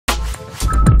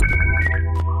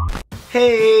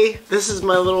Hey, this is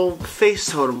my little face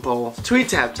totem pole. Tweet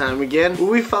tap time again, where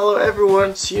we follow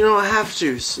everyone so you don't have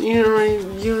to. So you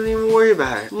don't even worry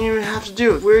about it. You don't even have to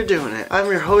do it. We're doing it. I'm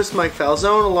your host, Mike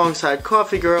Falzone, alongside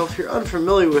Coffee Girl. If you're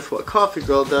unfamiliar with what Coffee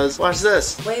Girl does, watch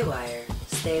this. Waywire,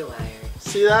 stay wired.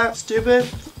 See that? Stupid?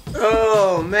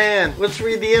 Oh man, let's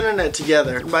read the internet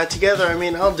together. By together, I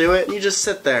mean I'll do it. You just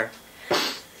sit there.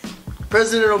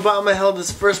 President Obama held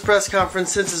his first press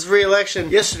conference since his re-election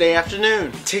yesterday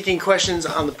afternoon, taking questions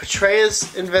on the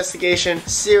Petraeus investigation,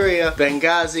 Syria,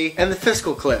 Benghazi, and the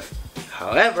fiscal cliff.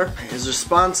 However, his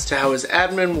response to how his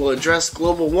admin will address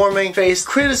global warming faced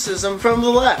criticism from the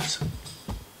left.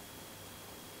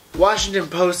 Washington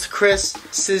Post Chris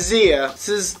Cizia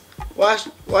says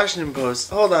Washington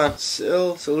Post. Hold on.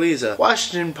 Saliza.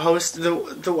 Washington Post.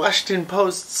 The Washington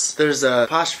Post's. There's a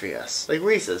apostrophe S. Like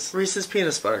Reese's. Reese's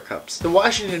peanut butter cups. The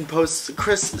Washington Post's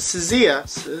Chris Cizia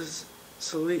says.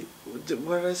 What did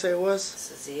I say it was?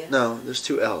 Cizia? No, there's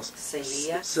two L's.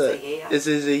 Celia? Is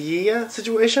it a Yea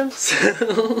situation?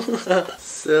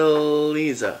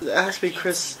 Saliza. It has to be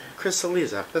Chris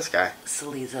Saliza. This guy.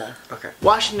 Saliza. Okay.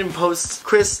 Washington Post's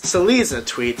Chris Saliza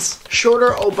tweets,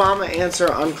 shorter Obama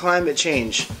answer on climate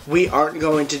change. We aren't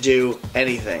going to do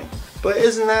anything. But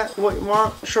isn't that what you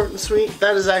want? Short and sweet?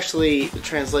 That is actually the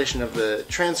translation of the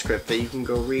transcript that you can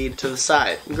go read to the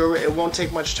side. It won't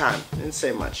take much time. It didn't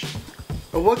say much.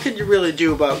 But what could you really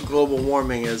do about global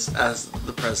warming as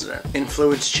the president?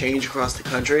 Influence change across the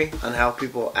country on how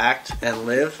people act and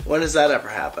live? When does that ever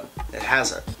happen? It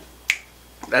hasn't.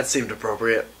 That seemed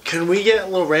appropriate. Can we get a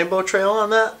little rainbow trail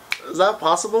on that? Is that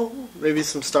possible? Maybe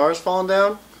some stars falling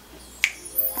down?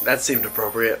 That seemed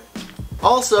appropriate.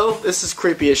 Also, this is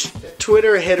creepy-ish.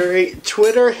 Twitter history.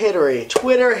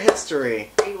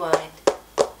 Rewind.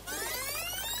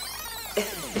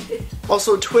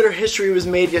 Also, Twitter history was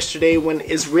made yesterday when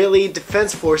Israeli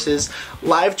Defense Forces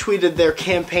live tweeted their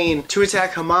campaign to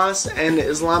attack Hamas and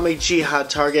Islamic Jihad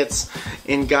targets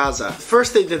in Gaza.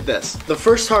 First they did this. The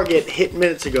first target hit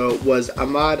minutes ago was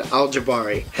Ahmad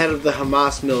al-Jabari, head of the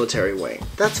Hamas military wing.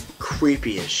 That's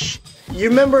creepy-ish. You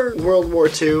remember World War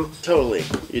II? Totally,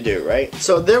 you do, right?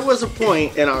 So there was a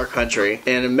point in our country,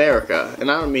 in America, and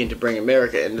I don't mean to bring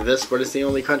America into this, but it's the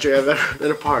only country I've ever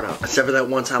been a part of. Except for that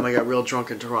one time I got real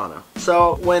drunk in Toronto.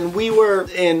 So when we were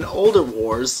in older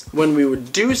wars, when we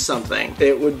would do something,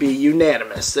 it would be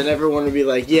unanimous, and everyone would be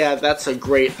like, yeah, that's a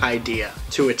great idea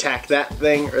to attack that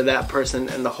thing or that person,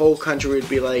 and the whole country would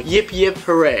be like, yip yip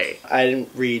hooray. I didn't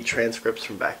read transcripts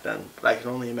from back then, but I can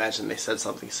only imagine they said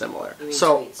something similar. You mean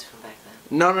tweets from back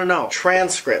then? No.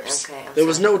 Transcripts. Okay, there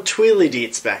was no Tweely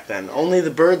Deets back then. Only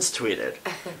the birds tweeted.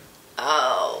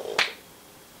 Oh.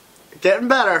 Getting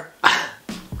better.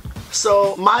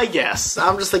 So, my guess,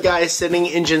 I'm just the guy sitting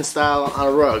engine style on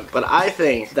a rug, but I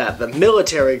think that the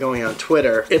military going on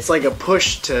Twitter, it's like a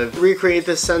push to recreate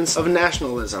this sense of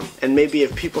nationalism. And maybe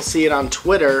if people see it on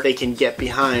Twitter, they can get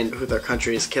behind who their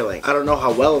country is killing. I don't know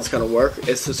how well it's gonna work.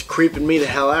 It's just creeping me the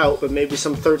hell out, but maybe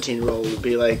some 13-year-old would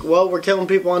be like, well, we're killing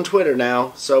people on Twitter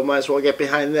now, so might as well get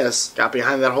behind this. Got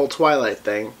behind that whole Twilight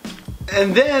thing.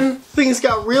 And then, things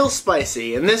got real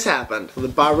spicy, and this happened. The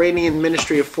Bahraini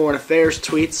Ministry of Foreign Affairs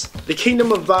tweets, the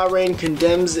Kingdom of Bahrain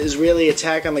condemns Israeli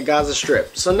attack on the Gaza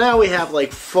Strip. So now we have,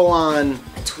 like, full-on...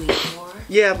 A tweet war?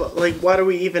 Yeah, but, like, why do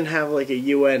we even have, like, a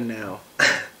UN now?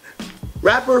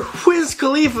 Rapper Wiz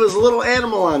Khalifa's a little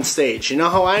animal on stage. You know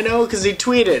how I know? Because he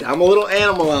tweeted, I'm a little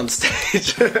animal on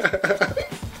stage.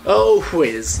 Oh,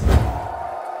 Wiz.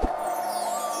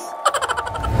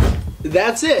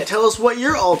 That's it. Tell us what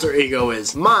your alter ego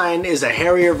is. Mine is a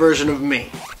hairier version of me.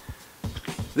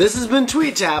 This has been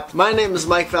Tweet Tap. My name is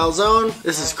Mike Falzone.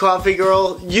 This is Coffee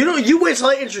Girl. You wait till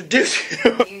I introduce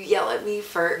you. You yell at me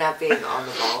for not being on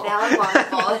the ball. Now I'm on the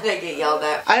ball and I get yelled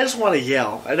at. I just want to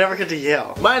yell. I never get to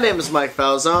yell. My name is Mike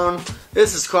Falzone.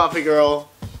 This is Coffee Girl.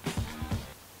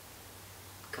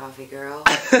 Coffee Girl.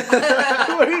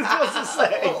 What are you supposed to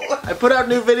say? I put out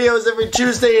new videos every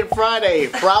Tuesday and Friday,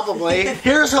 probably.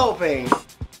 Here's hoping.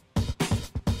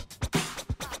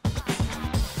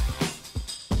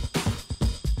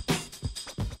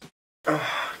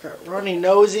 Got runny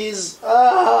nosies.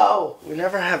 Oh! We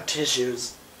never have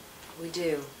tissues. We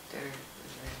do.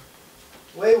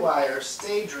 Waywire,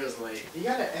 stay drizzly. You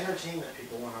gotta entertain the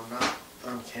people when I'm not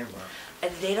on camera.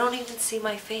 And they don't even see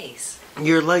my face.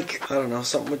 You're like, I don't know,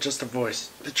 something with just a voice.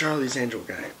 The Charlie's Angel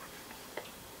guy.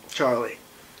 Charlie.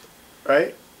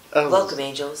 Right? Welcome,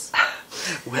 angels.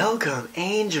 Welcome,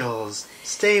 angels.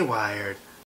 Stay wired.